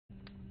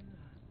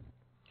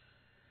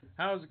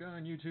How's it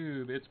going,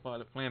 YouTube? It's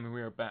Pilot Flame, and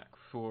we are back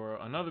for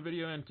another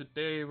video. And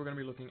today we're going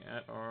to be looking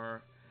at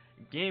our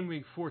Game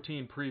Week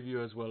 14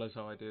 preview, as well as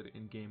how I did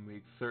in Game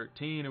Week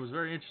 13. It was a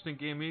very interesting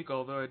game week,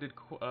 although I did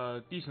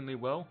decently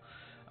well,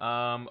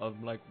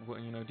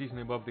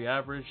 decently above the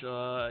average.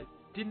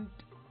 Didn't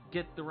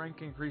get the rank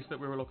increase that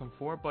we were looking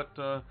for, but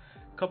a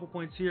couple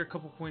points here, a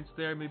couple points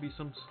there, maybe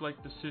some slight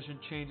decision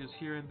changes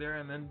here and there,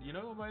 and then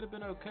it might have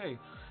been okay.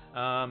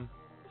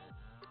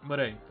 But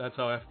hey, that's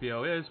how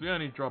FPL is. We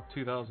only dropped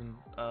 2,000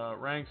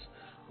 ranks.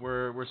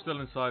 We're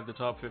still inside the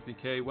top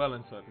 50k, well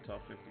inside the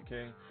top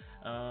 50k.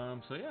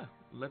 So yeah,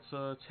 let's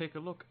take a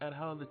look at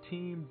how the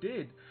team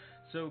did.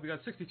 So we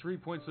got 63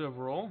 points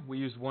overall. We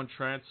used one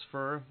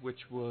transfer,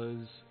 which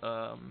was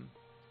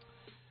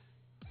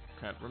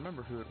can't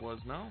remember who it was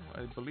now.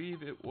 I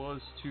believe it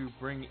was to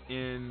bring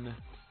in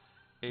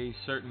a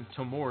certain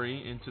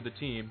Tomori into the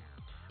team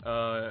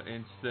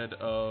instead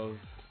of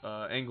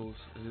Engels,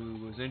 who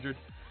was injured.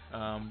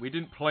 We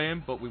didn't play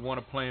him, but we want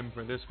to play him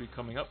for this week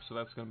coming up, so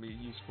that's going to be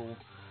useful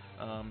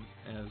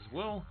as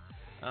well.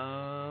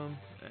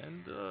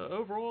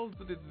 Overall,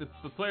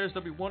 the players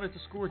that we wanted to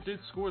score did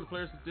score. The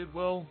players that did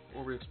well,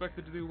 or we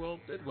expected to do well,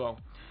 did well.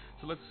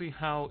 So let's see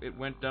how it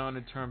went down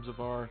in terms of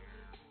our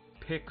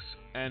picks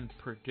and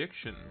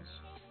predictions.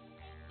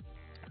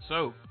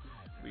 So,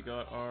 we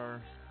got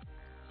our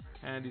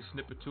handy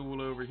snippet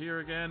tool over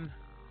here again,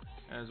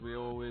 as we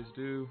always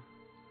do.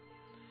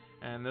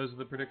 And those are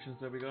the predictions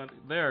that we got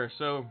there.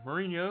 So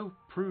Mourinho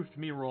proved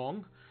me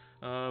wrong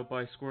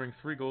by scoring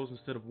 3 goals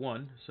instead of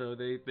 1. So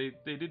they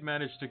did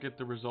manage to get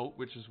the result,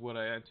 which is what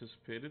I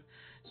anticipated.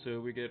 So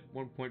we get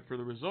 1 point for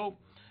the result.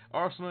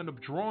 Arsenal end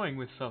up drawing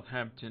with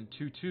Southampton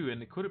 2-2,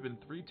 and it could have been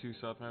 3-2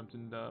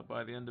 Southampton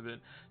by the end of it.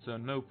 So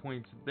no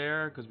points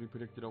there because we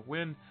predicted a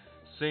win.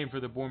 Same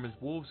for the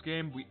Bournemouth-Wolves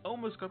game. We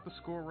almost got the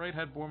score right,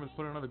 had Bournemouth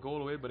put another goal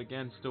away, but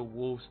again, still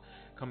Wolves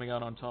coming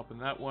out on top in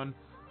that one.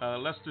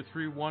 Leicester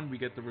 3-1, we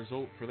get the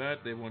result for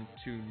that. They won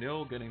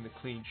 2-0, getting the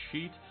clean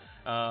sheet.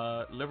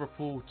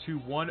 Liverpool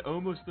 2-1,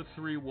 almost the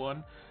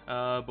 3-1,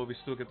 but we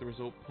still get the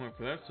result point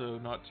for that, so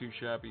not too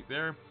shabby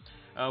there.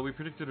 We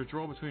predicted a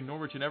draw between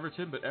Norwich and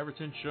Everton, but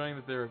Everton showing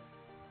that they're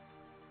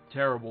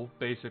terrible,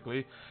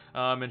 basically.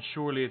 And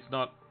surely it's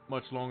not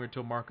much longer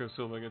until Marco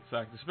Silva gets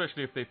sacked,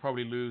 especially if they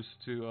probably lose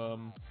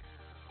to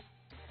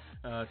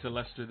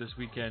Leicester this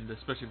weekend,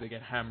 especially if they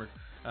get hammered,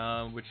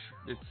 which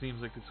it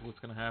seems like it's what's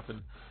going to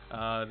happen.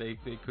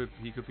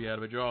 He could be out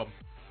of a job.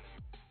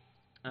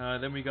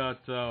 Then we got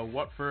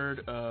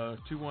Watford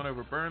 2-1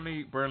 over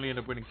Burnley. Burnley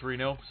ended up winning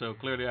 3-0, so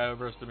clearly I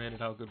overestimated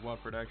how good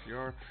Watford actually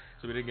are,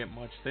 so we didn't get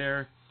much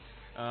there.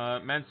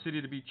 Man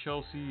City to beat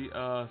Chelsea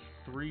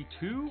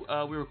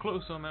 3-2. We were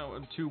close on that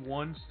one,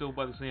 2-1, still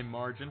by the same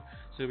margin,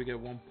 so we get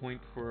 1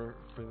 point for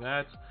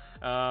that.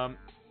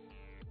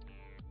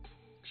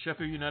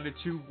 Sheffield United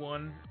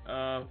 2-1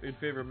 in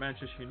favor of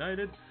Manchester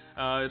United.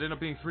 It ended up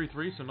being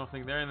 3-3, so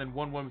nothing there. And then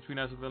 1-1 between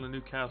Aston Villa and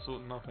Newcastle,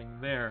 nothing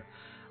there.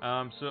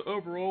 So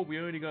overall, we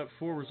only got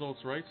 4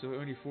 results right, so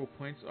only 4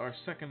 points. Our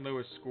second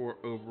lowest score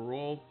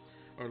overall.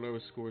 Our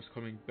lowest score is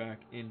coming back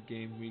in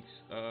game weeks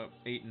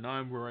 8 and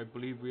 9, where I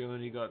believe we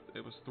only got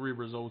 3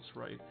 results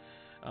right.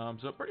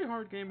 So a pretty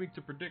hard game week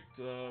to predict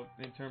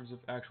in terms of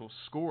actual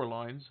score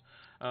lines.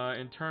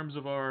 In terms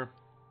of our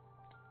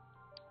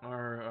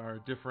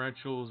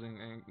differentials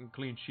and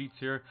clean sheets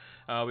here.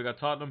 We got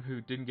Tottenham,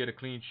 who didn't get a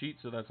clean sheet,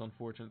 so that's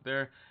unfortunate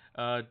there.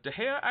 De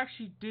Gea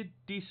actually did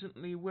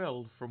decently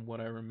well from what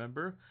I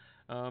remember.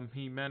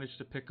 He managed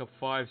to pick up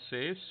 5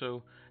 saves,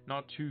 so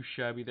not too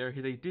shabby there.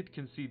 They did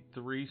concede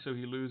 3, so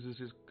he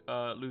loses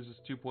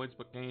 2 points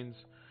but gains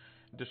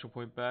additional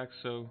point back,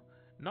 so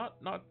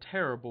not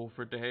terrible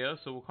for De Gea.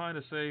 So we'll kind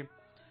of say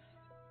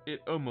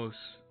it almost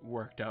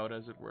worked out,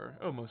 as it were.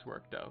 Almost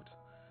worked out.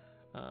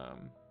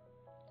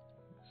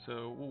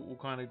 So we'll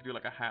kind of do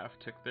like a half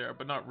tick there,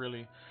 but not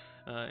really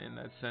in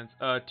that sense.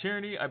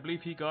 Tierney, I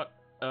believe he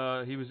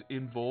was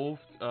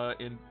involved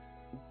in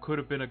could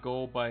have been a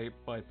goal by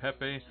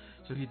Pepe,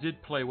 so he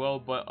did play well,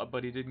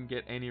 but he didn't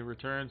get any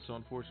returns, so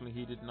unfortunately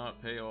he did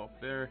not pay off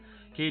there.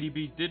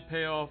 KDB did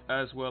pay off,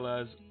 as well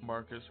as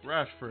Marcus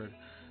Rashford.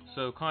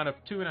 So kind of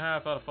 2.5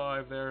 out of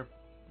 5 there,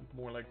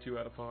 more like 2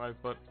 out of 5,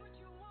 but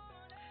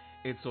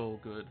it's all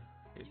good.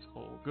 It's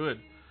all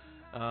good.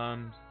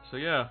 So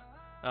yeah.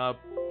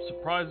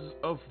 Surprises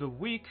of the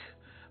week,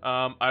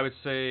 I would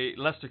say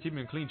Leicester keeping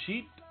a clean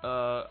sheet.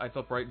 I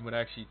thought Brighton would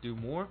actually do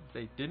more.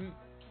 They didn't.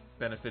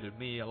 Benefited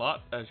me a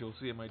lot, as you'll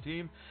see in my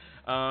team.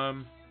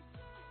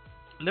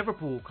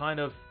 Liverpool kind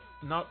of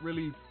not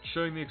really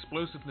showing the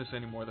explosiveness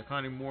anymore. They're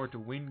kind of more to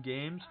win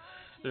games.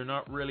 They're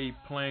not really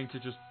playing to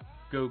just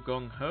go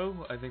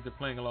gung-ho. I think they're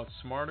playing a lot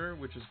smarter,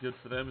 which is good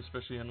for them,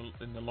 especially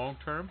in the long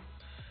term.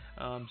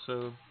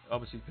 So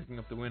obviously picking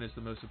up the win is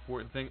the most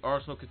important thing.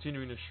 Arsenal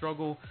continuing to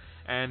struggle,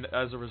 and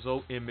as a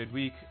result, in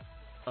midweek,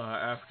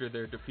 after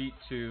their defeat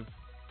to,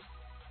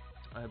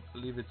 I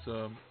believe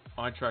it's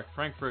Eintracht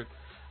Frankfurt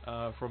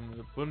from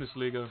the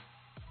Bundesliga,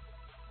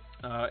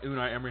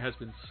 Unai Emery has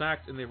been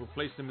sacked, and they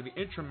replaced him with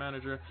the interim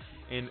manager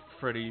in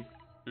Freddie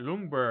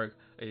Ljungberg,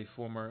 a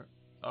former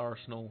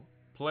Arsenal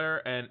player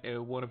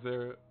and one of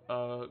their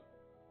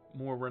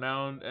more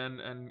renowned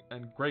and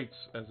greats,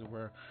 as it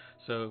were.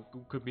 So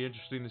could be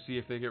interesting to see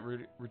if they get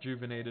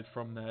rejuvenated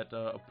from that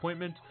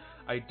appointment.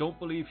 I don't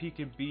believe he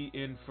can be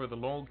in for the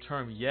long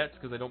term yet,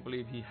 because I don't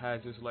believe he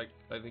has his, like,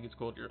 I think it's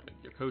called your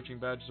coaching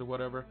badges or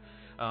whatever.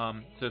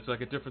 So it's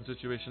like a different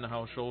situation to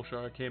how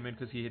Solskjaer came in,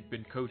 because he had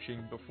been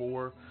coaching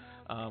before,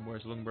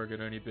 whereas Ljungberg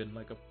had only been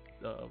like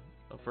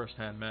a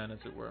first-hand man, as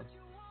it were.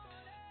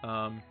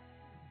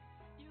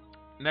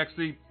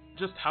 Nextly,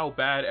 just how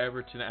bad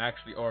Everton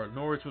actually are.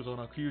 Norwich was on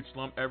a huge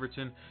slump.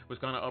 Everton was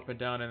kind of up and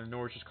down, and then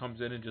Norwich just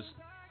comes in and just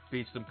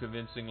beats them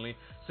convincingly.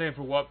 Same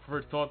for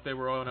Watford, thought they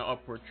were on an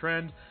upward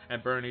trend,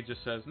 and Burnley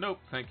just says, nope,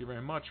 thank you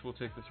very much, we'll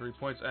take the 3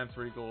 points and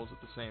 3 goals at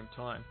the same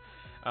time.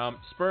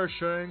 Spurs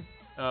showing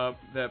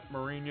that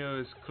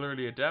Mourinho is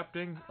clearly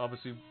adapting.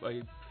 Obviously,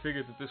 I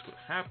figured that this would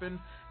happen.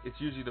 It's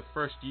usually the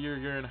first year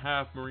and a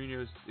half,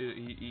 Mourinho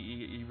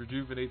he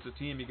rejuvenates the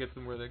team, he gets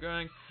them where they're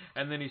going,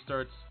 and then he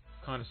starts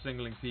kind of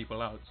singling people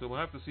out. So we'll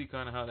have to see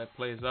kind of how that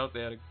plays out.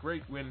 They had a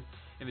great win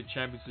in the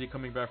Champions League,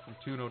 coming back from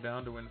 2-0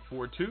 down to win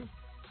 4-2.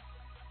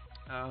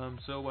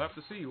 So we'll have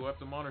to see. We'll have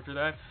to monitor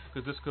that,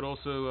 because this could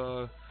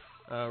also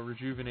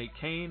rejuvenate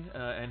Kane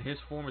and his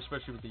form,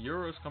 especially with the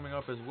Euros coming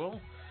up as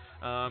well.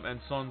 And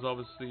Sons,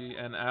 obviously,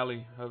 and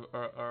Ali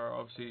are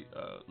obviously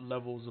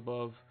levels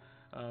above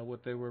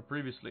what they were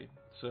previously.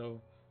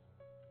 So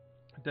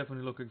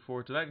definitely looking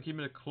forward to that and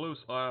keeping a close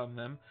eye on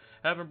them.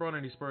 Haven't brought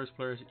any Spurs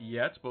players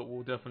yet, but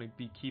we'll definitely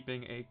be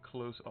keeping a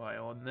close eye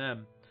on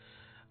them.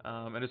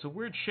 And it's a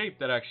weird shape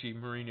that actually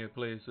Mourinho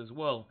plays as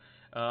well.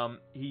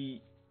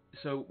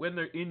 So when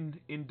they're in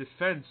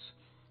defense,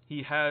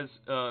 he has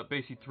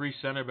basically 3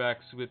 center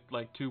backs with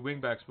like 2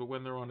 wing backs, but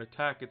when they're on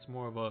attack, it's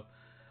more of a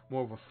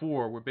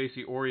 4, where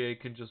basically Aurier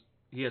can just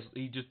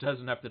he just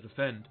doesn't have to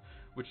defend,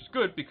 which is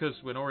good, because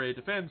when Aurier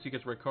defends, he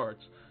gets red cards.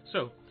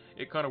 So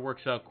it kind of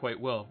works out quite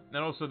well.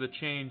 And also the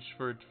change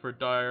for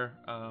Dyer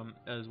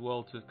as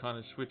well, to kind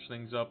of switch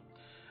things up,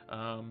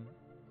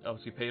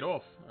 obviously paid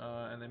off,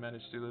 and they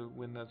managed to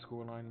win that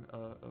scoreline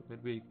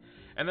midweek.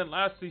 And then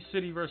lastly,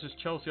 City versus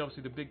Chelsea,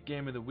 obviously the big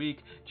game of the week.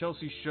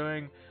 Chelsea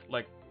showing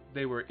like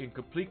they were in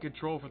complete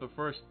control for the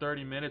first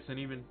 30 minutes and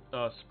even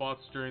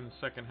spots during the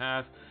second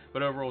half,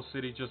 but overall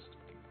City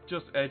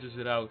just edges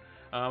it out.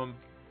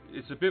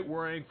 It's a bit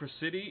worrying for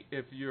City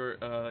if you're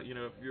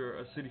if you're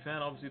a City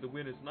fan. Obviously the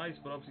win is nice,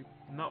 but obviously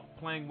not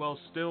playing well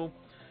still.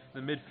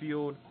 The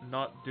midfield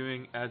not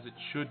doing as it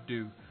should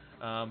do.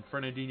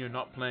 Fernandinho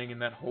not playing in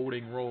that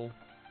holding role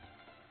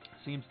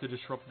seems to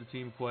disrupt the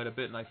team quite a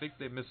bit, and I think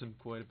they miss him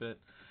quite a bit.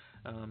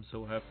 So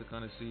we'll have to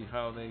kind of see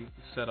how they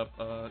set up,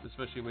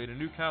 especially away to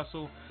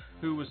Newcastle,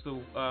 who was the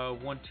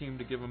one team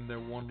to give them their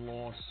one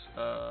loss.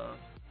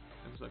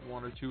 It was like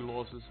 1 or 2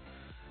 losses.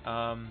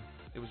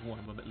 It was one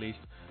of them at least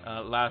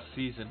last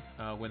season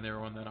when they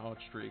were on that hot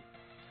streak.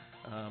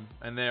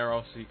 And they are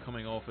obviously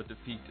coming off a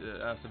defeat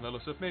to Aston Villa,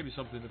 so maybe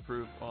something to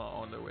prove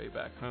on their way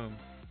back home.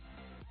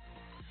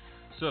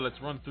 So let's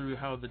run through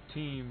how the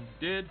team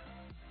did.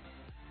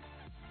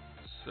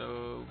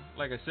 So,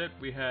 like I said,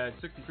 we had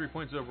 63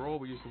 points overall.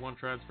 We used the 1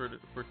 transfer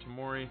for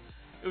Tomori.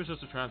 It was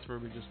just a transfer.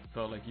 We just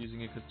felt like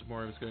using it because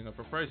Tomori was going up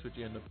in price, which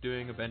you end up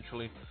doing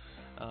eventually.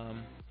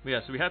 Yeah,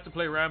 so we had to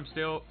play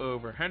Ramsdale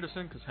over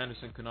Henderson, because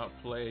Henderson could not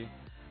play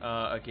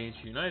against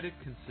United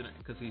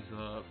because he's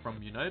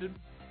from United.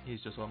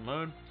 He's just on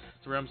loan.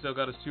 So Ramsdale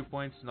got us 2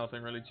 points.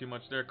 Nothing really too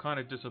much there. Kind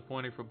of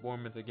disappointing for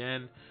Bournemouth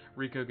again.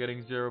 Rico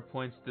getting 0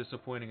 points.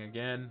 Disappointing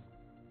again.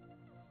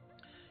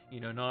 You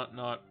know,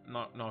 not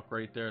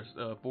great there.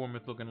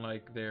 Bournemouth looking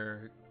like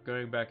they're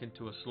going back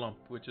into a slump,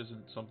 which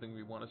isn't something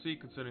we want to see,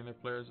 considering their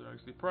players are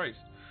actually priced.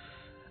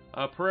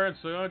 Pereira and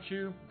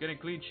Soyuncu getting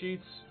clean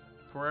sheets.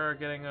 Pereira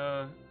getting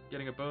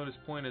a bonus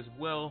point as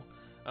well.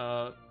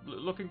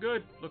 Looking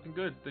good.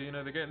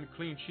 They're getting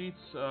clean sheets.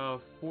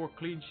 4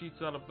 clean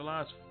sheets out of the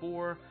last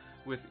 4,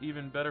 with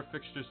even better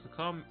fixtures to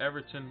come.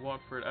 Everton,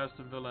 Watford,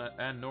 Aston Villa,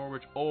 and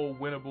Norwich, all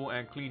winnable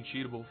and clean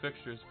sheetable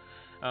fixtures.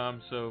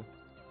 So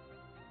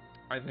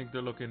I think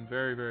they're looking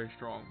very, very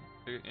strong.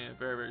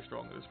 Very, very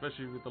strong,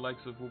 especially with the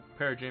likes of, we'll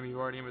pair Jamie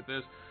Vardy in with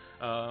this.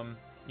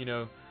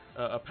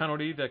 A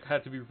penalty that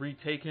had to be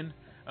retaken,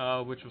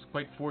 which was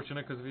quite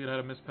fortunate, because if he had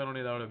a missed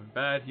penalty, that would have been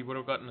bad. He would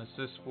have gotten an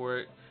assist for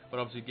it, but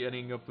obviously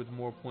getting up with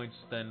more points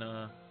than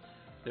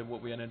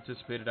what we had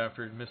anticipated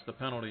after he missed the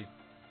penalty.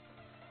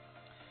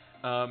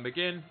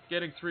 Again,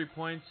 getting 3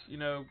 points,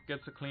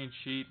 gets a clean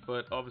sheet,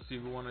 but obviously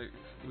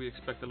we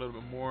expect a little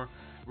bit more.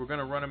 We're going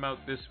to run him out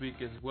this week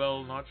as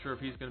well. Not sure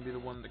if he's going to be the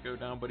one to go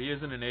down, but he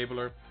is an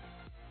enabler.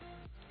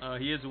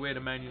 He is away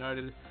to Man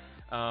United.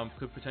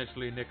 Could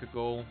potentially nick a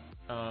goal.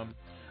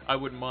 I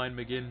wouldn't mind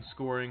McGinn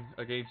scoring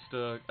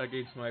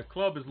against my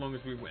club as long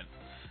as we win.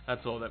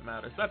 That's all that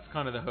matters. That's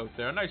kind of the hope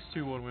there. A nice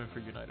 2-1 win for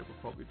United would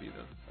probably be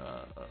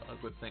a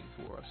good thing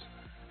for us,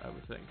 I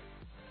would think.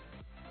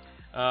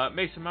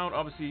 Mason Mount,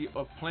 obviously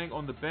playing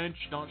on the bench.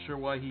 Not sure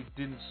why he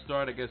didn't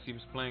start. I guess he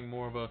was playing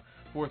more of a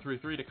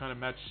 4-3-3 to kind of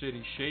match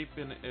City's shape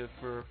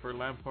for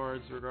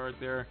Lampard's regard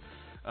there.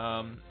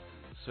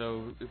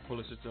 So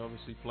Pulisic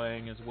obviously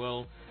playing as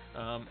well.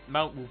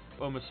 Mount will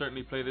almost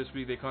certainly play this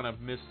week. They kind of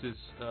missed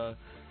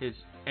his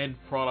end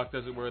product,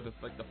 as it were, the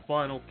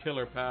final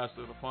killer pass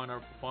or the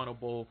final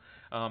ball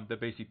that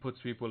basically puts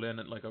people in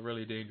like a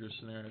really dangerous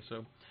scenario.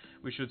 So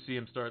we should see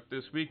him start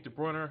this week. De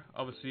Bruyne,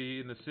 obviously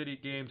in the City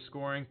game,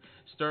 scoring.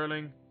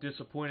 Sterling,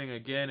 disappointing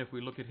again if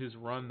we look at his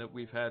run that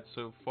we've had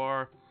so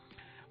far.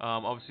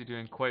 Obviously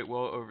doing quite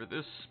well over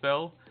this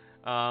spell,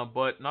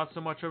 but not so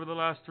much over the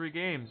last 3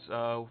 games.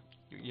 1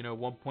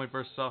 point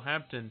versus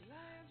Southampton,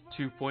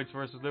 2 points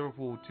versus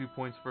Liverpool, 2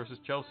 points versus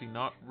Chelsea.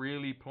 Not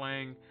really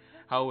playing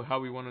how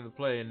we wanted to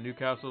play. And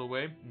Newcastle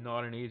away,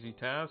 not an easy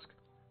task,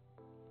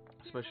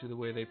 especially the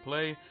way they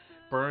play.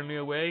 Burnley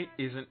away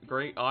isn't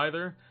great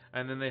either.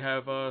 And then they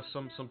have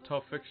some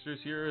tough fixtures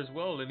here as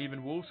well. And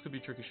even Wolves could be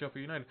tricky. Sheffield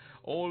United.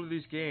 All of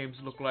these games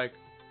look like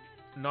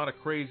not a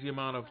crazy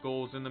amount of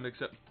goals in them,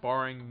 except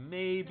barring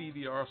maybe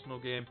the Arsenal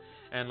game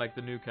and like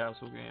the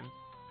Newcastle game.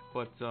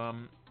 But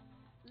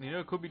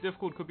it could be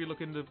difficult. Could be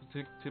looking to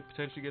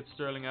potentially get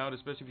Sterling out,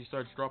 especially if he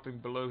starts dropping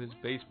below his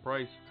base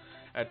price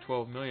at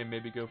 12 million.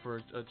 Maybe go for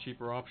a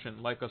cheaper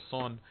option, like a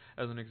Son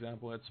as an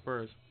example at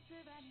Spurs.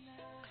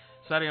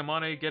 Sadio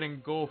Mane getting a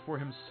goal for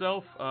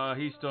himself.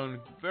 He's done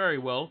very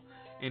well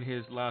in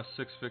his last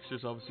 6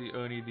 fixtures. Obviously,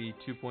 only the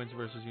 2 points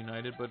versus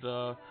United,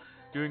 but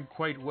doing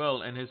quite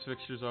well, and his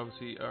fixtures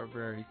obviously are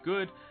very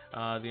good.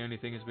 The only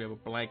thing is we have a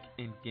blank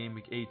in game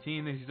week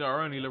 18. He's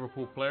our only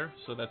Liverpool player,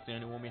 so that's the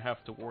only one we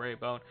have to worry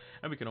about.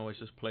 And we can always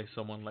just play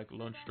someone like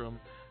Lundstrom,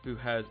 who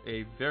has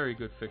a very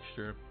good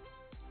fixture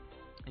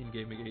in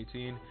game week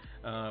 18.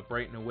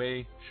 Brighton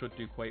away should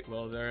do quite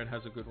well there, and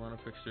has a good run of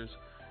fixtures.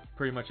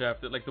 Pretty much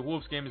after, like the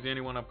Wolves game is the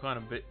only one I'm kind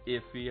of a bit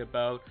iffy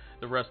about.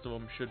 The rest of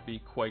them should be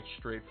quite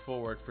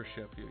straightforward for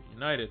Sheffield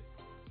United.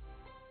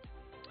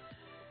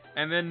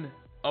 And then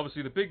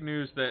obviously the big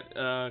news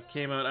that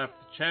came out after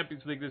the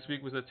Champions League this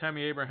week was that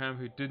Tammy Abraham,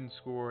 who didn't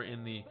score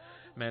in the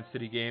Man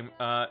City game,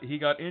 he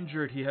got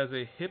injured. He has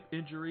a hip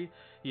injury.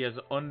 He has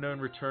an unknown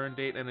return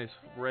date and is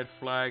red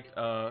flagged.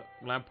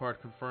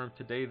 Lampard confirmed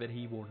today that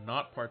he will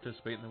not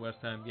participate in the West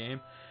Ham game.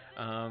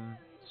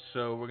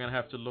 So we're going to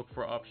have to look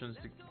for options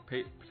to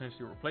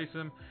potentially replace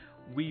him.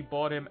 We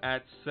bought him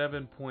at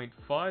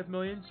 7.5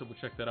 million, so we'll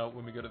check that out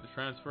when we go to the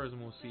transfers,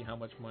 and we'll see how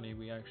much money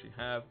we actually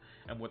have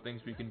and what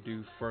things we can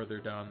do further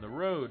down the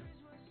road.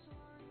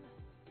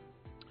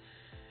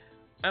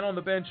 And on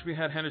the bench, we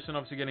had Henderson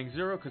obviously getting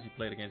 0 because he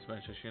played against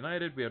Manchester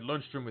United. We had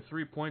Lundstrom with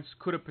 3 points.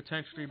 Could have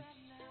potentially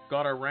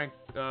got our rank,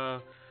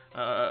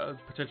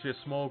 potentially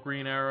a small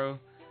green arrow.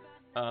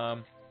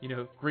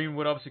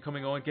 Greenwood obviously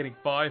coming on, getting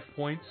 5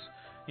 points.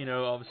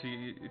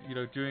 Obviously,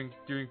 doing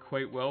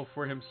quite well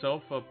for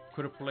himself.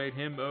 Could have played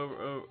him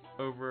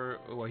over.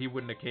 Well, he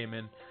wouldn't have came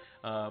in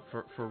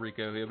for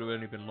Rico. It would have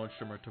only been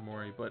Lundstrom or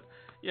Tomori. But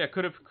yeah,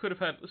 could have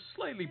had a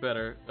slightly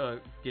better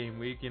game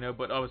week.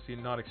 But obviously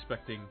not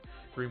expecting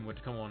Greenwood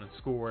to come on and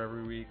score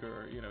every week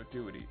or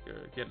do what he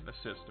get an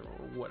assist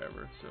or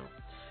whatever. So,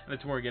 and then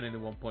Tomori getting the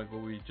 1 point, but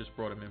we just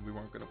brought him in. We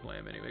weren't going to play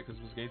him anyway because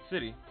it was against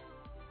City.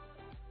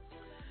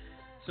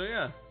 So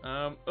yeah,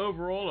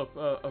 overall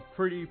a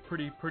pretty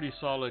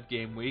solid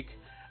game week.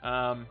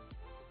 The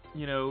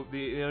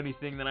only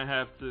thing that I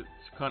have to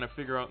kind of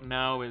figure out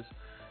now is,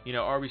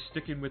 are we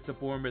sticking with the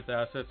Bournemouth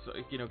assets?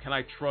 Can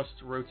I trust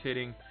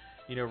rotating,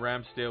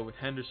 Ramsdale with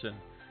Henderson?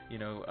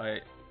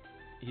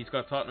 He's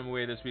got Tottenham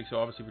away this week, so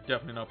obviously we're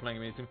definitely not playing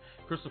him anything.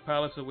 Crystal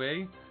Palace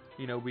away,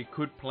 we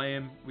could play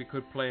him. We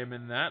could play him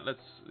in that.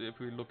 If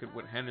we look at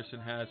what Henderson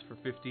has for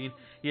 15,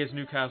 he has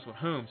Newcastle at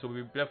home, so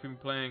we're definitely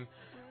playing.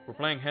 We're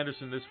playing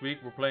Henderson this week.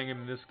 We're playing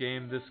him in this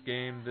game.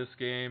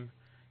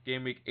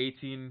 Game week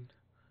 18.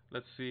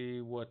 Let's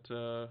see what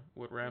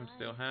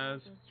Ramsdale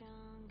has.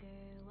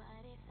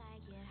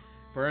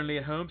 Burnley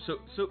at home. So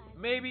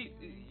maybe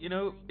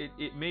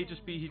it may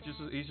just be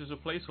he's just a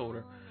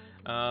placeholder.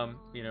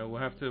 We'll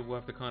have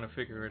to kind of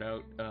figure it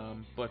out.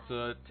 But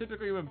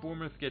typically when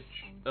Bournemouth get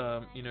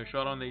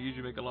shot on, they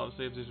usually make a lot of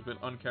saves. They've been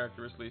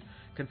uncharacteristically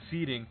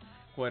conceding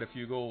quite a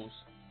few goals.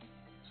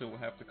 So we'll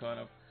have to kind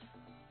of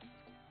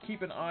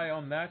keep an eye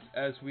on that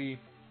as we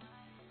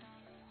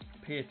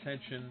pay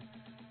attention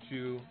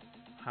to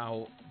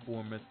how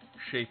Bournemouth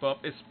shape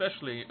up,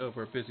 especially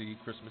over a busy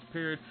Christmas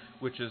period,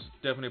 which is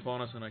definitely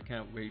upon us, and I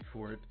can't wait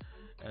for it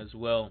as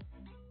well.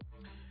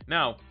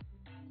 Now,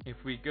 if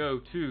we go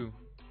to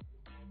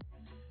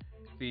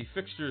the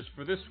fixtures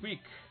for this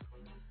week,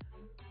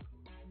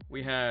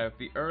 we have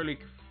the early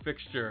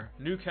fixture,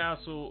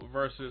 Newcastle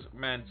versus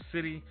Man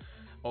City,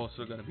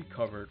 also going to be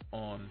covered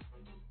on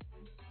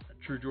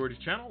True Geordie's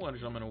channel, and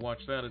I'm going to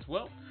watch that as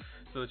well.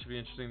 So that should be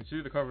interesting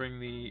too. They're covering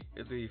the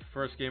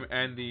first game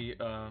and the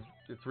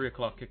 3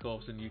 o'clock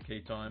kickoffs in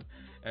UK time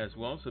as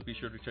well. So be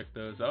sure to check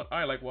those out.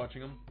 I like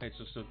watching them. It's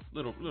just a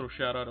little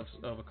shout out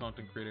of a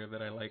content creator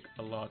that I like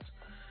a lot.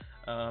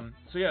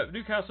 So yeah,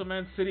 Newcastle,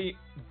 Man City.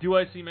 Do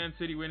I see Man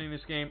City winning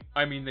this game?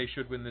 I mean, they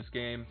should win this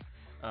game.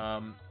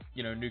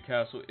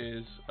 Newcastle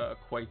is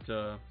quite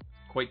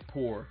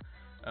poor.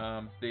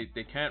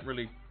 They can't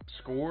really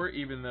score,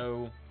 even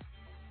though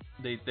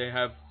They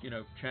have, you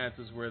know,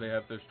 chances where they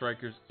have their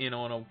strikers in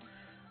on a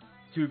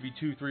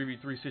 2v2,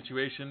 3v3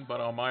 situation, but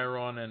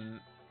Almiron and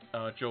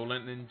Joe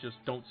Linton just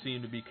don't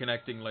seem to be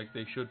connecting like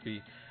they should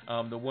be.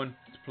 The one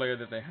player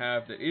that they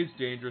have that is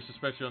dangerous,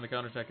 especially on the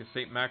counterattack, is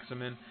Saint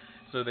Maximin.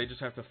 So they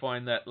just have to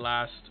find that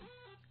last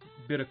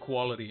bit of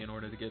quality in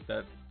order to get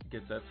that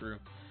through.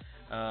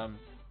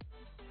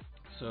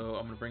 So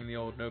I'm going to bring the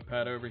old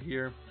notepad over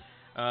here.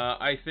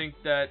 I think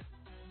that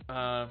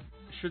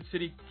should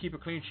City keep a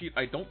clean sheet?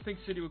 I don't think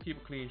City will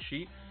keep a clean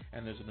sheet.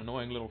 And there's an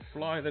annoying little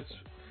fly that's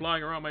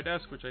flying around my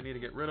desk, which I need to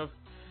get rid of.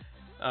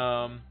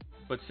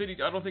 But City,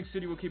 I don't think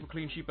City will keep a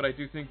clean sheet, but I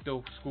do think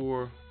they'll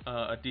score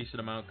a decent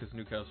amount because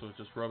Newcastle is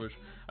just rubbish.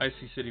 I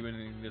see City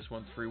winning this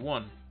one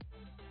 3-1.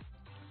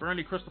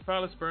 Burnley, Crystal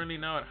Palace. Burnley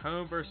now at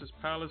home versus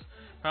Palace.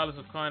 Palace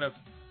have kind of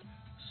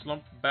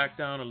slumped back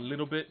down a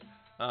little bit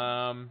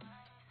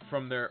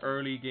from their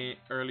early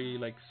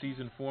like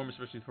season form,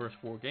 especially the first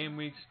 4 game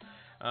weeks.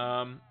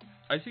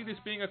 I see this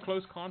being a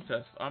close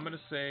contest. I'm going to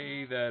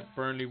say that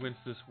Burnley wins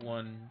this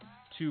one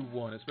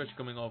 2-1, especially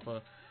coming off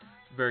a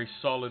very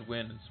solid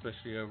win,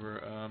 especially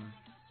over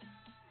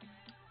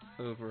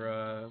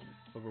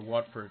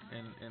Watford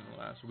in the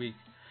last week.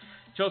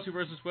 Chelsea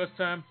versus West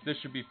Ham. This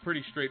should be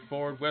pretty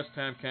straightforward. West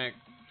Ham can't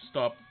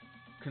stop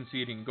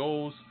conceding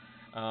goals.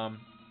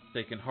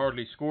 They can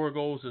hardly score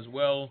goals as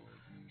well,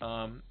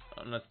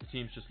 unless the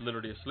team's just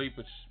literally asleep,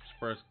 which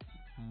Spurs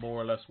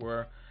more or less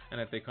were, and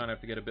that they kind of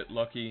have to get a bit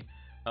lucky.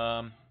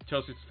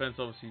 Chelsea's defense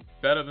obviously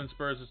better than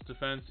Spurs'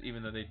 defense,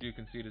 even though they do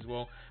concede as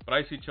well. But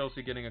I see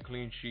Chelsea getting a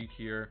clean sheet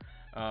here.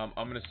 I'm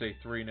going to say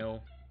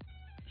 3-0.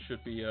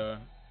 Should be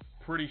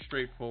pretty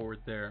straightforward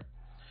there.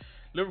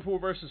 Liverpool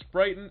versus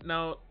Brighton.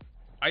 Now,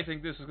 I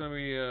think this is going to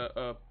be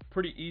a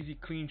pretty easy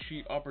clean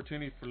sheet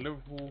opportunity for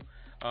Liverpool.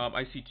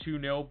 I see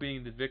 2-0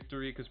 being the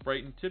victory because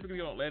Brighton typically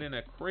don't let in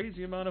a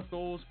crazy amount of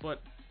goals,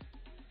 but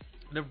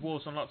Liverpool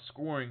is not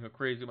scoring a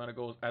crazy amount of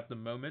goals at the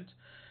moment.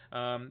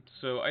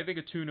 So I think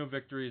a 2-0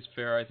 victory is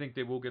fair. I think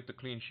they will get the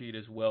clean sheet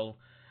as well.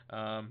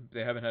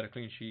 They haven't had a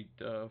clean sheet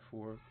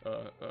for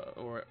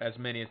or as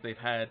many as they've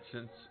had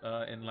since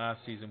in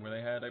last season, where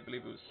they had, I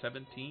believe it was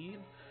 17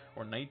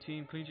 or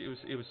 19 clean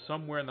sheets. It was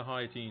somewhere in the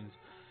high teens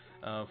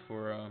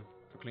for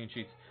clean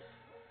sheets.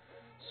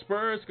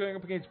 Spurs going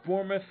up against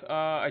Bournemouth.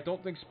 I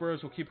don't think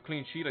Spurs will keep a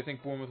clean sheet. I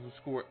think Bournemouth will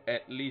score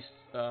at least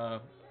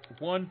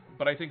 1,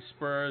 but I think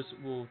Spurs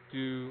will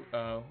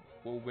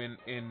win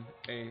in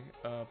a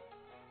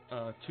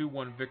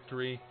 2-1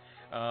 victory.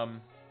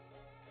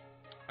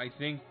 I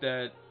think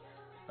that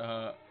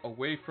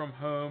away from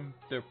home,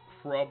 they're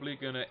probably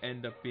going to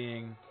end up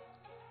being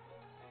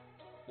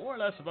more or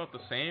less about the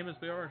same as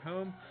they are at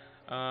home.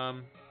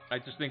 I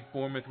just think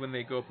Bournemouth, when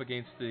they go up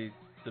against the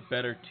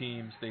better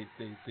teams, they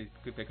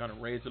kind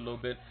of raise a little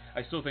bit.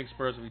 I still think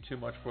Spurs will be too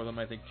much for them.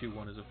 I think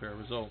 2-1 is a fair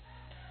result.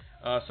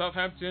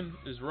 Southampton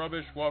is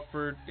rubbish.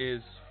 Watford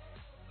is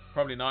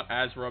probably not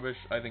as rubbish.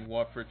 I think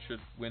Watford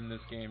should win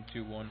this game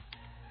 2-1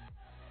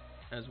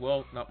 as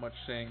well. Not much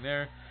saying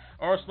there.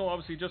 Arsenal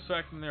obviously just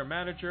sacking their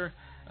manager.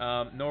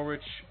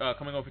 Norwich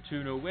coming off a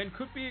 2-0 win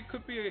could be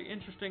an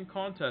interesting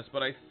contest,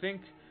 but I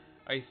think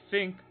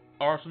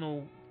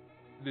Arsenal,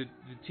 the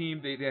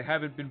team, they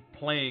haven't been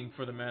playing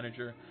for the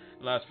manager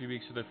the last few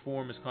weeks, so their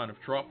form has kind of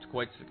dropped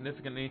quite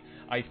significantly.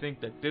 I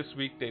think that this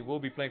week they will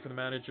be playing for the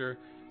manager.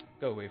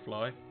 Go away,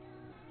 fly.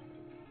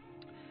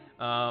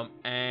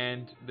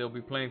 And they'll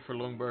be playing for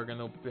Ljungberg, and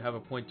they'll have a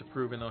point to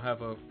prove, and they'll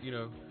have a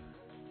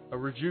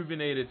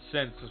rejuvenated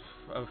sense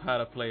of how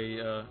to play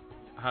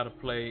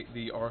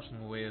the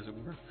Arsenal way, as it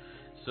were.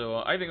 So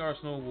I think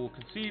Arsenal will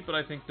concede, but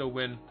I think they'll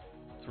win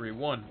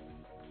 3-1.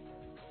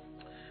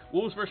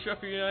 Wolves versus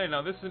Sheffield United.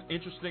 Now this is an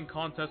interesting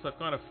contest. I've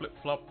kind of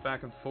flip-flopped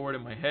back and forward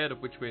in my head of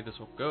which way this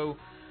will go.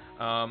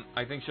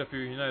 I think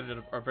Sheffield United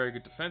are very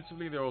good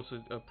defensively. They're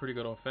also pretty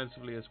good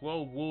offensively as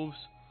well. Wolves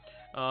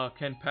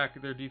can pack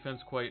their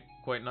defense quite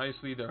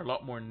nicely. They're a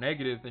lot more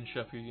negative than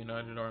Sheffield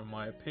United are, in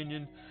my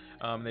opinion.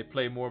 They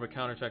play more of a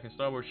counter-attacking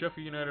style, where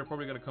Sheffield United are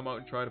probably going to come out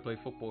and try to play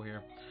football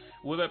here.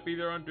 Will that be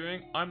their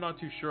undoing? I'm not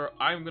too sure.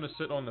 I'm going to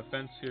sit on the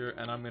fence here,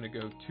 and I'm going to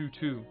go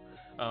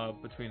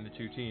 2-2 between the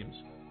two teams.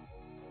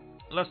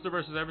 Leicester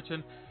versus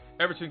Everton.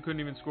 Everton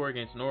couldn't even score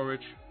against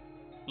Norwich.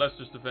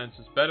 Leicester's defense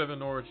is better than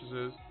Norwich's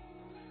is.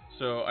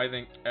 So I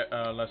think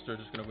Leicester is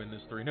just going to win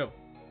this 3-0.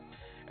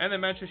 And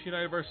then Manchester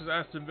United versus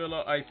Aston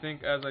Villa. I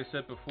think, as I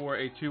said before,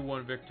 a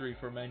 2-1 victory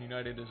for Man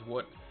United is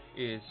what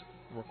is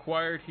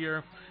required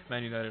here.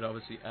 Man United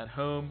obviously at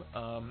home,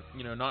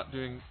 not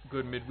doing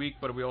good midweek,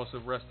 but we also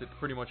rested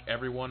pretty much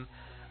everyone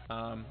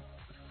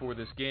for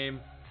this game.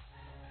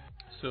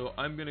 So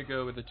I'm going to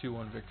go with a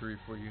 2-1 victory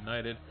for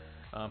United.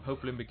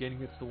 Hopefully McGinn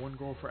gets the 1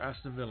 goal for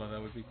Aston Villa.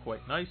 That would be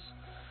quite nice.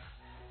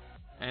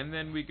 And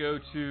then we go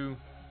to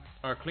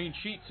our clean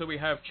sheet. So we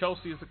have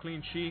Chelsea as the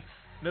clean sheet.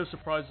 No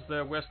surprises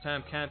there. West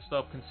Ham can't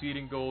stop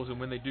conceding goals, and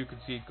when they do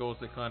concede goals,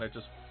 they kind of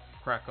just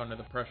crack under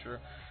the pressure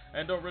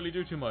and don't really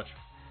do too much.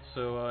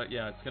 So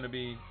it's going to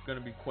be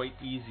quite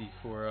easy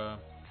for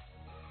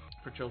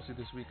Chelsea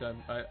this week,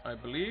 I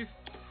believe.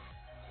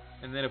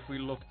 And then if we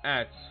look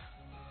at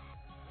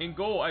In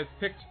goal, I've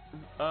picked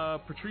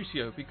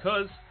Patricio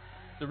because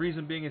the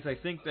reason being is I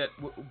think that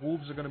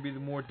Wolves are going to be the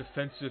more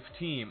defensive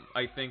team.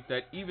 I think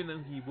that even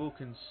though he will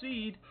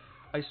concede,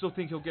 I still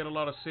think he'll get a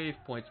lot of save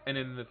points. And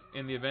in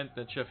the event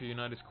that Sheffield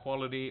United's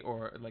quality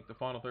or like the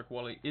final third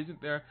quality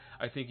isn't there,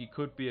 I think he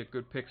could be a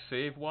good pick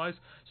save-wise.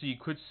 So you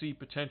could see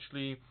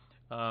potentially,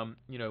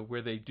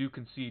 where they do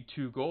concede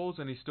 2 goals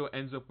and he still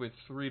ends up with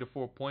 3 to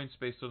 4 points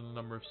based on the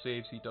number of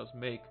saves he does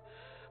make.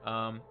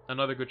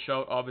 Another good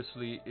shout,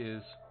 obviously,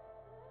 is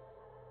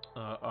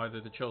either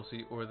the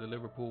Chelsea or the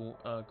Liverpool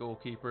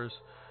goalkeepers,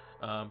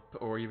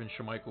 or even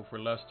Schmeichel for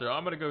Leicester.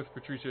 I'm going to go with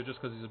Patricio just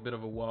because he's a bit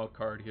of a wild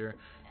card here,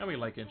 and we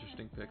like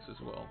interesting picks as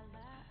well.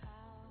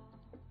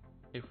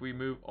 If we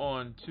move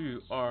on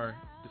to our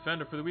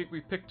defender for the week,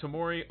 we picked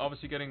Tomori,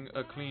 obviously getting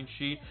a clean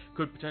sheet.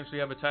 Could potentially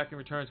have attacking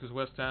returns because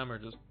West Ham are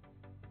just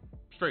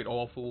straight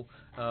awful.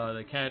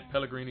 They can't.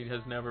 Pellegrini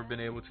has never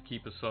been able to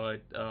keep a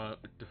side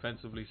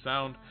defensively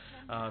sound,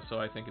 so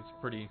I think it's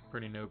pretty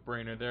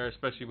no-brainer there,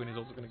 especially when he's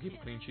also going to keep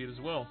a clean sheet as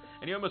well.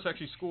 And he almost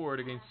actually scored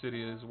against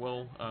City as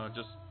well,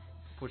 just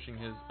pushing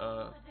his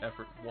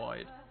effort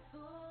wide.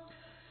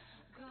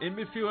 In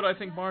midfield, I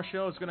think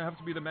Martial is going to have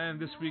to be the man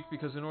this week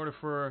because in order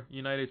for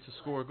United to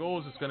score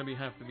goals, it's going to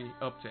have to be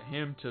up to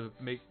him to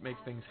make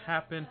things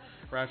happen.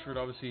 Rashford,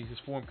 obviously, his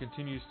form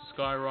continues to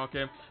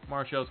skyrocket.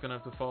 Martial is going to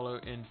have to follow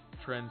in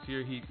trends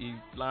here. He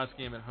last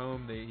game at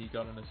home, he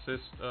got an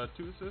assist,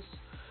 2 assists.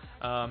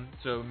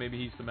 So maybe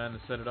he's the man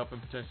to set it up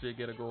and potentially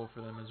get a goal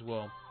for them as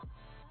well.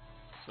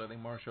 So I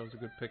think Martial is a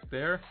good pick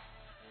there.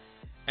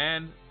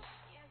 And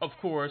of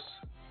course,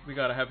 we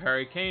got to have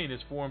Harry Kane. His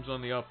form's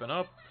on the up and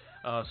up.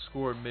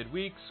 Scored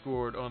midweek,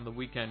 scored on the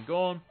weekend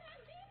gone.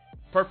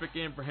 Perfect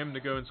game for him to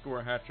go and score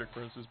a hat-trick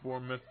versus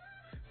Bournemouth.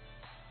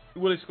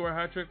 Will he score a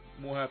hat-trick?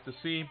 We'll have to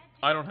see.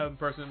 I don't have him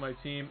personally in my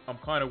team. I'm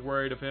kind of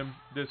worried of him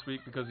this week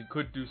because he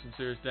could do some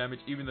serious damage,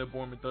 even though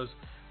Bournemouth does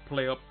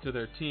play up to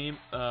their team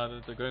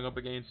that they're going up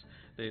against.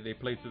 They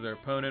play to their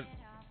opponent.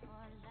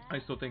 I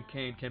still think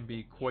Kane can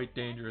be quite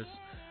dangerous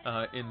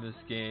in this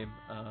game,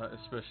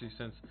 especially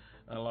since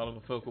a lot of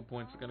the focal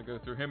points are going to go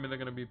through him, and they're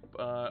going to be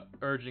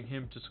urging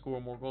him to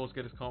score more goals,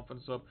 get his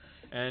confidence up.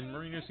 And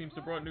Mourinho seems to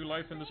have brought new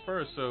life in the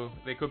Spurs, so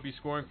they could be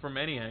scoring from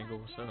any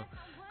angle. So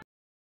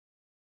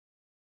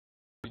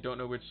we don't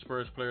know which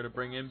Spurs player to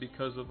bring in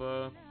because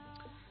of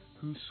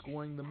who's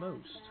scoring the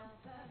most.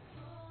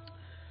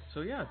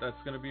 So yeah,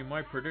 that's going to be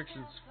my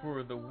predictions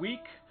for the week.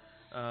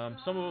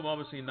 Some of them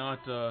obviously not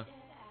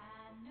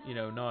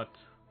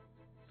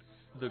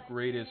the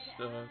greatest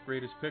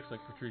picks,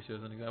 like Patricio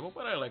as an example,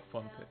 but I like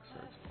fun picks,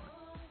 so it's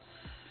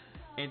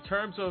fine. In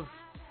terms of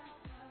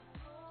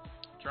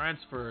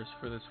transfers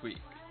for this week,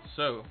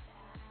 so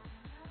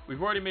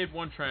we've already made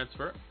 1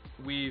 transfer.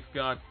 We've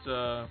got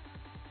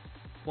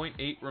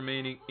 0.8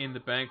 remaining in the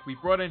bank. We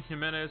brought in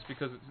Jimenez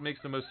because it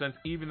makes the most sense,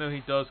 even though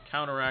he does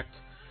counteract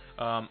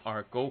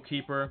our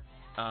goalkeeper.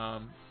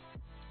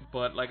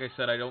 But like I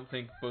said, I don't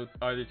think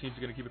either teams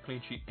are going to keep a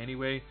clean sheet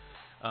anyway.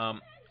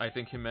 I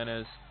think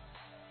Jimenez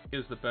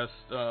is the best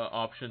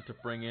option to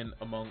bring in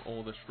among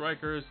all the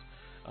strikers.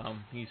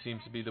 He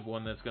seems to be the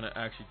one that's going to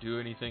actually do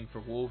anything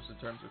for Wolves in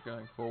terms of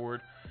going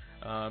forward.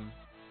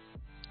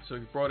 So we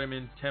brought him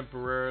in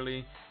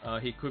temporarily.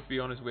 He could be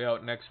on his way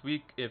out next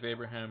week if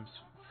Abraham's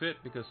fit,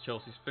 because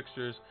Chelsea's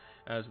fixtures,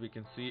 as we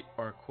can see,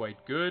 are quite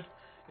good.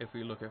 If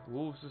we look at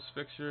Wolves'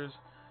 fixtures,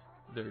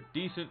 they're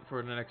decent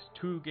for the next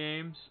 2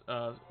 games.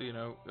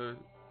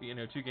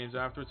 2 games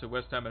afterwards. So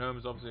West Ham at home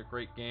is obviously a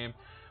great game.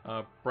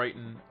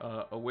 Brighton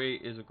away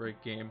is a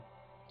great game.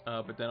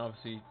 But then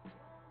obviously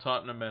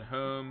Tottenham at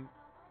home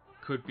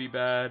could be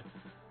bad.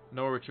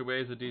 Norwich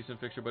away is a decent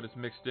fixture, but it's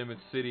mixed in with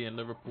City and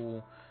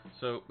Liverpool.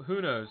 So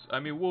who knows? I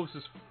mean, Wolves'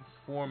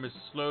 form has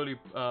slowly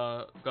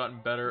gotten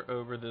better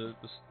over the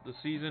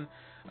season,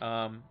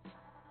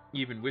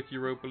 even with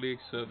Europa League.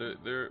 So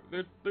they're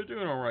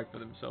doing all right for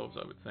themselves,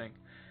 I would think.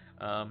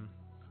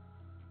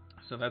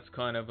 So that's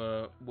kind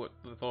of what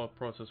the thought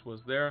process was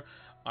there.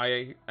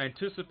 I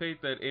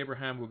anticipate that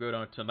Abraham will go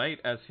down tonight,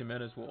 as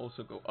Jimenez will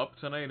also go up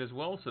tonight as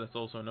well. So that's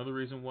also another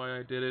reason why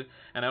I did it.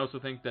 And I also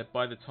think that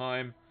by the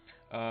time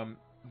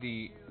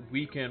the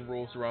weekend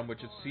rolls around,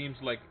 which it seems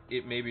like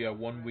it may be a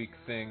 1-week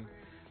thing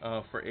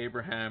for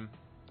Abraham,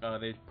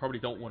 they probably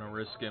don't want to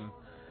risk him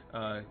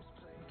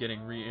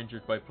getting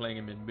re-injured by playing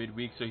him in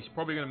midweek. So he's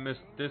probably going to miss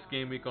this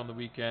game week on the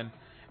weekend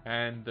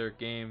and their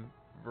game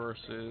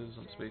versus,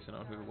 I'm spacing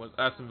out who it was,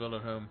 Aston Villa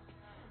at home,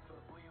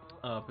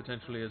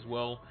 potentially as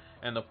well,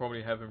 and they'll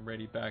probably have him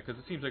ready back, because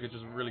it seems like it's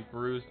just really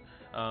bruised,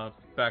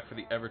 back for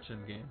the Everton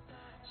game.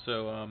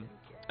 So,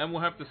 and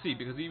we'll have to see,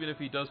 because even if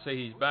he does say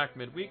he's back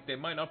midweek, they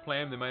might not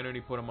play him, they might only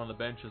put him on the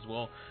bench as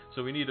well,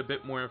 so we need a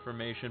bit more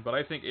information. But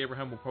I think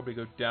Abraham will probably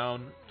go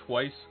down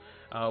twice,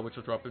 which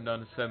will drop him down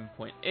to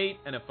 7.8,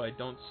 and if I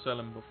don't sell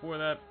him before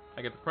that,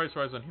 I get the price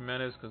rise on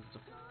Jimenez, because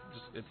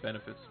it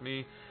benefits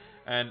me.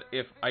 And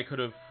if I could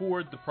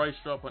afford the price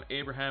drop on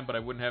Abraham, but I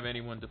wouldn't have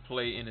anyone to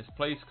play in his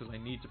place, because I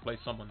need to play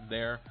someone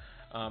there,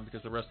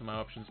 because the rest of my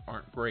options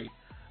aren't great,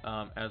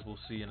 as we'll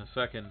see in a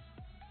second.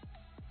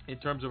 In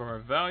terms of our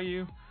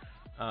value,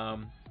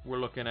 we're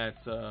looking at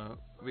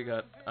we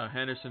got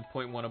Henderson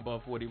 0.1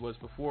 above what he was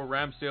before.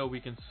 Ramsdale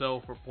we can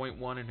sell for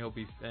 0.1 and he'll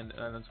be and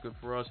that's good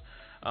for us.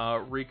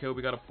 Rico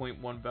we got a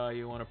 0.1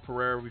 value on a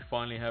Pereira. We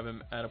finally have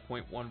him at a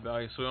 0.1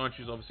 value.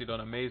 Soyuncu's obviously done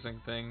amazing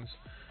things.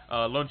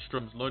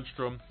 Lundstrom's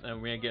Lundstrom, and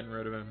we ain't getting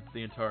rid of him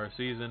the entire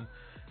season.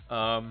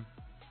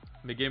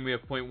 McGinn we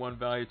have 0.1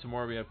 value.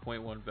 Tomorrow we have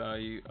 0.1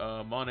 value.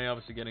 Mane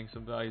obviously getting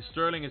some value.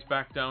 Sterling is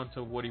back down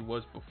to what he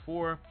was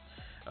before.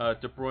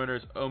 De Bruyne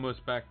is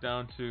almost back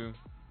down to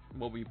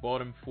what we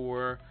bought him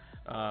for.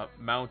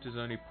 Mount is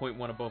only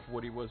 0.1 above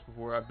what he was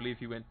before. I believe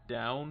he went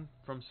down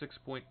from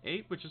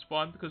 6.8, which is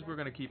fine because we're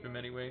going to keep him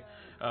anyway.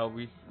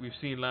 We've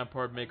seen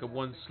Lampard make a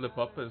one slip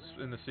up as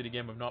in the City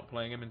game of not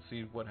playing him and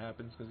see what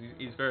happens because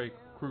he's very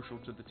crucial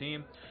to the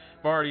team.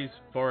 Vardy's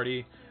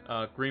Vardy.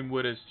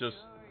 Greenwood is just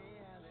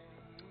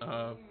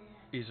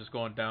he's just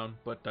gone down,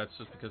 but that's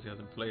just because he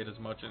hasn't played as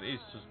much and he's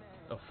just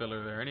a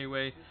filler there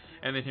anyway.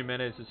 And then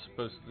Jimenez is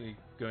supposedly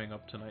going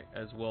up tonight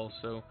as well,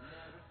 so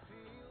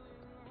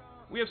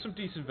we have some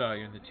decent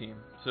value in the team.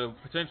 So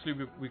potentially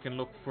we can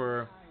look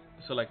for,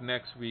 so like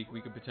next week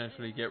we could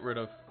potentially get rid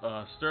of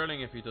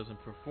Sterling if he doesn't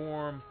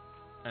perform,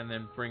 and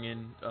then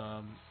bring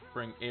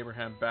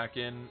Abraham back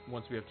in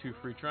once we have 2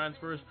 free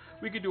transfers.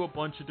 We could do a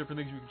bunch of different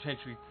things. We could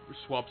potentially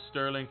swap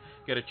Sterling,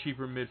 get a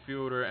cheaper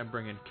midfielder, and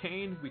bring in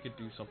Kane. We could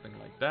do something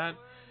like that.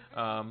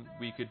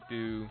 We could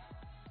do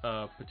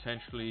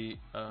potentially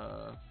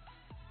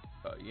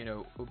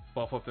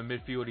buff up the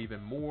midfield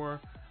even more.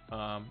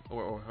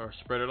 Or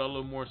spread it out a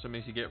little more, so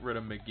maybe you get rid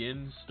of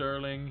McGinn,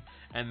 Sterling,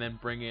 and then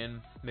bring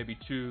in maybe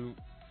 2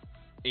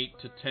 8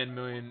 to 10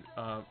 million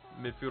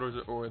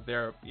midfielders or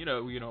there. You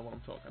know what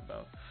I'm talking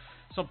about.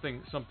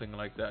 Something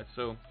like that.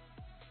 So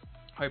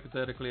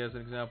hypothetically, as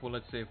an example,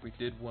 let's say if we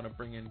did want to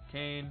bring in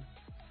Kane,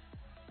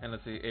 and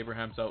let's say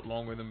Abraham's out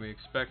longer than we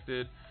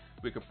expected,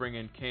 we could bring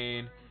in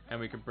Kane, and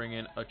we could bring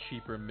in a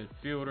cheaper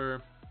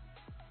midfielder,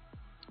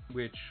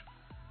 which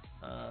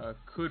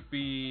could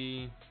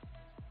be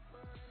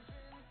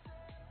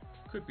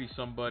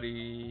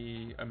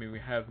somebody. I mean, we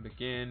have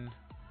McGinn,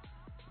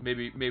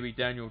 maybe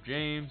Daniel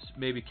James,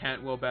 maybe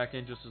Cantwell back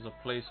in just as a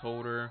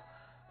placeholder.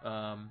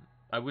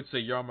 I would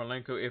say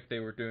Yarmolenko if they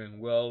were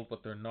doing well,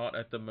 but they're not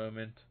at the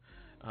moment.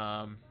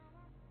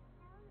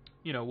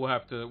 We'll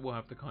have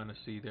to kind of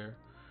see there.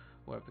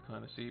 We'll have to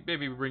kind of see.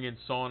 Maybe we bring in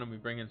Son and we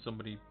bring in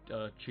somebody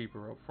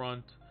cheaper up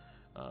front.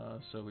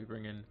 So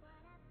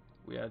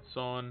we add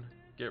Son,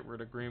 get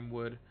rid of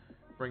Greenwood,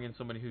 bring in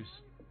somebody who's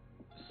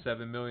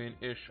 7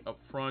 million-ish up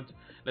front.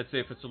 Let's say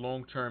if it's a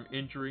long-term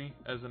injury,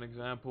 as an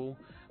example,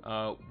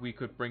 we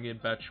could bring in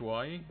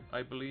Batshuayi,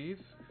 I believe,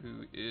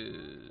 who is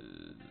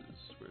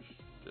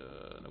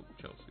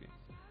Chelsea.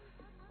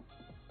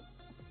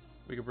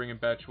 We could bring in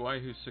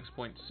Batshuayi, who's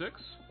 6.6,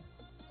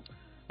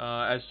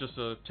 as just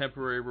a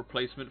temporary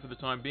replacement for the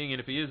time being. And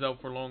if he is out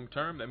for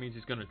long-term, that means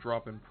he's going to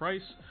drop in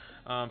price.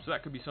 So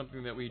that could be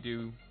something that we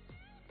do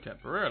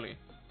temporarily.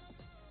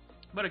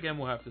 But again,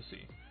 we'll have to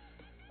see.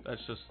 This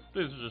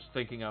is just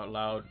thinking out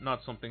loud,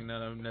 not something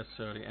that I'm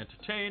necessarily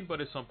entertained, but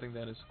it's something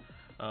that is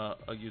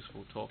a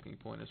useful talking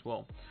point as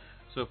well.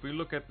 So if we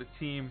look at the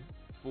team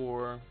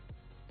for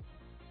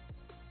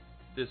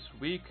this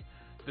week,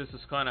 this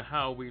is kind of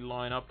how we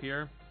line up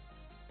here.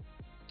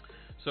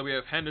 So we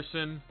have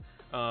Henderson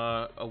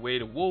away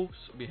to Wolves.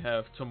 We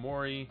have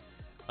Tomori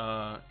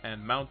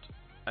and Mount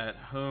at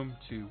home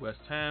to West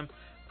Ham.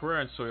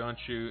 Pereira and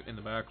Soyuncu in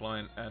the back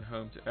line at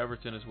home to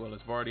Everton, as well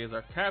as Vardy as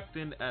our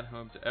captain at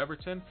home to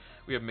Everton.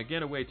 We have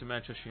McGinn away to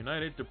Manchester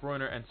United, De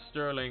Bruyne and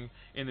Sterling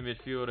in the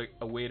midfield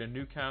away to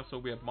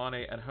Newcastle. We have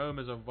Mane at home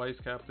as our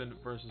vice-captain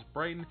versus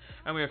Brighton,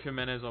 and we have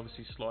Jimenez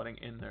obviously slotting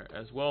in there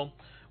as well.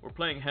 We're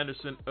playing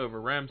Henderson over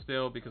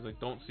Ramsdale because I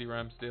don't see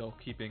Ramsdale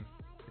keeping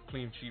a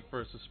clean sheet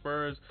versus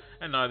Spurs,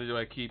 and neither do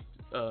I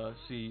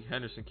see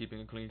Henderson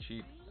keeping a clean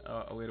sheet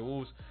away to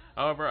Wolves.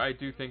 However, I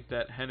do think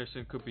that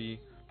Henderson could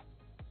be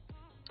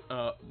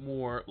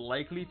more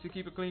likely to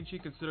keep a clean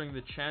sheet, considering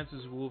the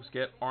chances Wolves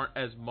get aren't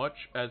as much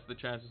as the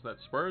chances that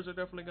Spurs are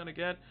definitely going to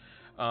get.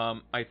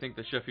 I think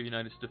that Sheffield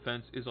United's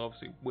defense is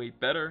obviously way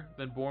better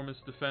than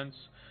Bournemouth's defense,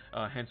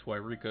 hence why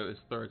Rico is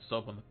third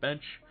sub on the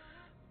bench.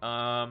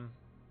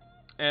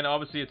 And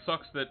obviously it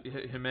sucks that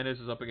Jimenez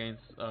is up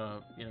against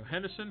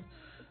Henderson,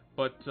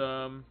 but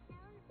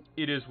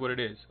it is what it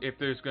is. If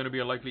there's going to be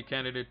a likely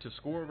candidate to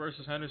score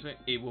versus Henderson,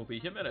 it will be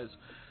Jimenez.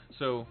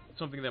 So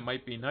something that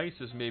might be nice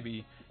is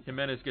maybe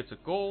Jimenez gets a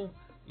goal,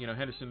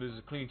 Henderson loses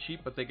a clean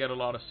sheet, but they get a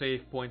lot of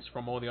save points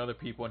from all the other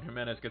people, and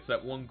Jimenez gets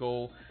that one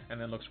goal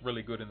and then looks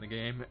really good in the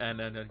game, and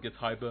then gets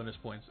high bonus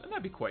points, and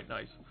that'd be quite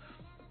nice.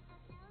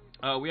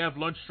 We have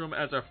Lundstrom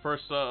as our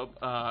first sub,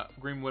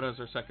 Greenwood as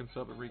our second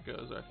sub, and Rico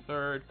as our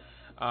third.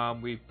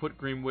 We put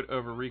Greenwood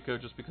over Rico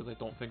just because I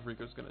don't think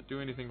Rico's going to do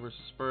anything versus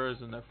Spurs,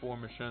 and their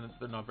form has shown that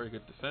they're not very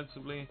good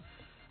defensively.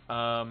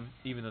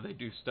 Even though they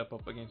do step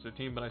up against their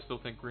team, but I still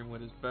think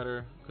Greenwood is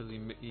better because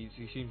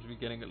he seems to be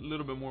getting a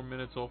little bit more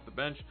minutes off the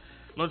bench.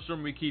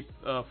 Lundstrom we keep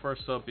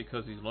first sub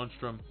because he's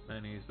Lundstrom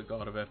and he's the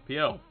god of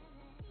FPL.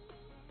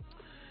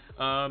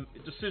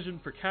 Decision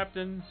for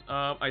captains.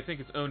 I think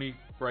it's only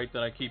right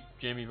that I keep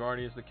Jamie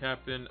Vardy as the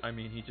captain. I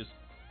mean, he just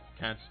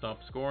can't stop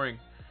scoring.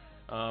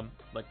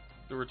 Like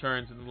the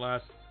returns in the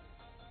last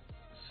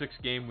 6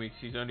 game weeks,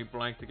 he's only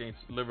blanked against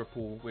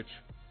Liverpool, which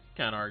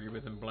can't argue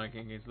with him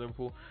blanking against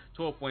Liverpool.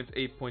 12 points,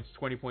 8 points,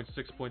 20 points,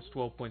 6 points,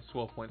 12 points,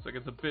 12 points. Like,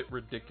 it's a bit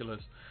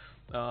ridiculous.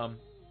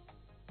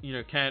 You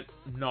know, can't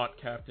not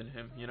captain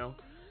him, you know.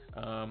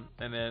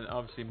 And then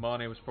obviously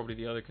Mane was probably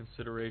the other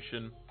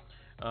consideration.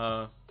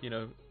 You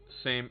know,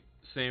 same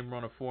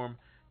run of form.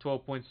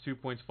 12 points, 2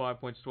 points, 5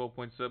 points, 12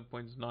 points, 7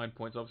 points, 9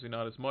 points. Obviously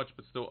not as much,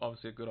 but still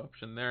obviously a good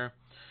option there.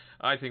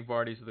 I think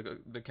Vardy's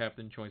the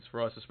captain choice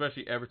for us,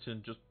 especially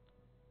Everton. Just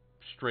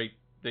straight,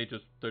 they're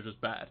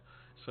just bad.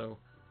 So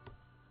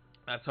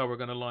that's how we're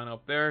gonna line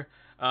up there.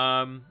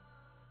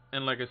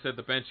 And like I said,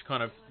 the bench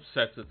kind of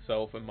sets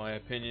itself, in my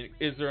opinion.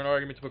 Is there an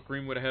argument to put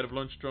Greenwood ahead of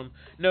Lundstrom?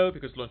 No,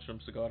 because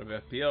Lundstrom's the god of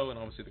FPL, and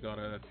obviously the god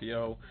of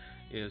FPL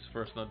is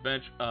first on the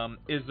bench.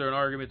 Is there an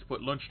argument to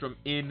put Lundstrom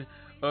in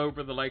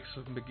over the likes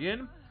of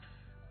McGinn?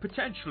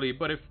 Potentially,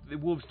 but if the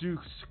Wolves do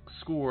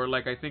score,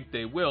 like I think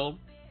they will,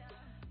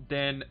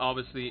 then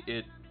obviously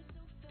it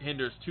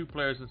hinders 2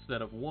 players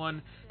instead of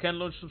 1. Can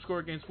Lundstrom score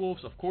against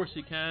Wolves? Of course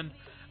he can.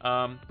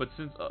 But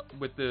since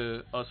with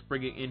us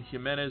bringing in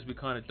Jimenez, we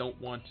kind of don't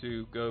want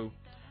to go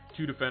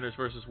 2 defenders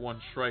versus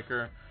 1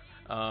 striker.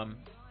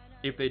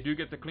 If they do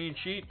get the clean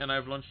sheet, and I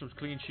have Lundstrom's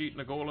clean sheet and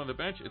a goal on the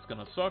bench, it's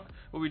going to suck.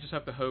 But we just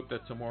have to hope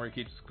that Tomori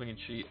keeps his clean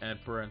sheet and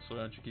Pereira and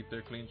Solange keep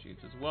their clean sheets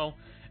as well.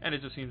 And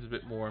it just seems a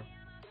bit more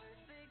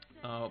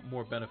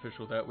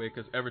beneficial that way,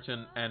 because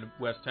Everton and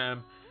West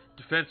Ham,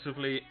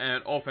 defensively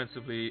and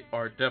offensively,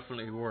 are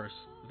definitely worse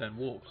than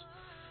Wolves.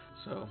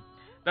 So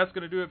that's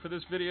going to do it for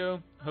this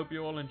video. Hope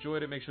you all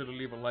enjoyed it. Make sure to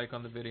leave a like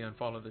on the video and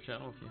follow the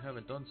channel if you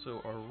haven't done so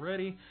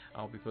already.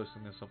 I'll be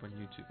posting this up on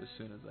YouTube as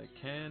soon as I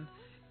can.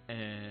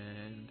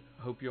 And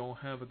hope you all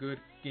have a good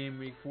game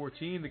week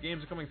 14. The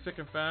games are coming thick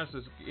and fast.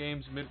 There's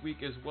games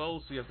midweek as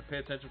well, so you have to pay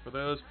attention for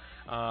those.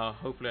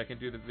 Hopefully I can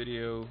do the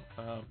video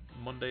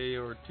Monday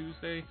or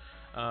Tuesday.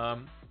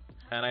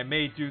 And I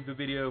may do the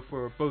video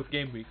for both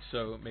game weeks,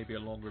 so maybe a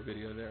longer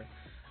video there.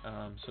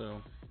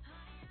 So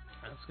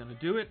that's going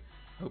to do it.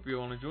 Hope you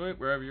all enjoy it.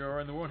 Wherever you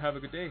are in the world, have a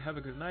good day, have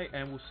a good night,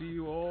 and we'll see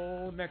you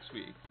all next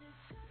week.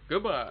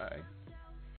 Goodbye.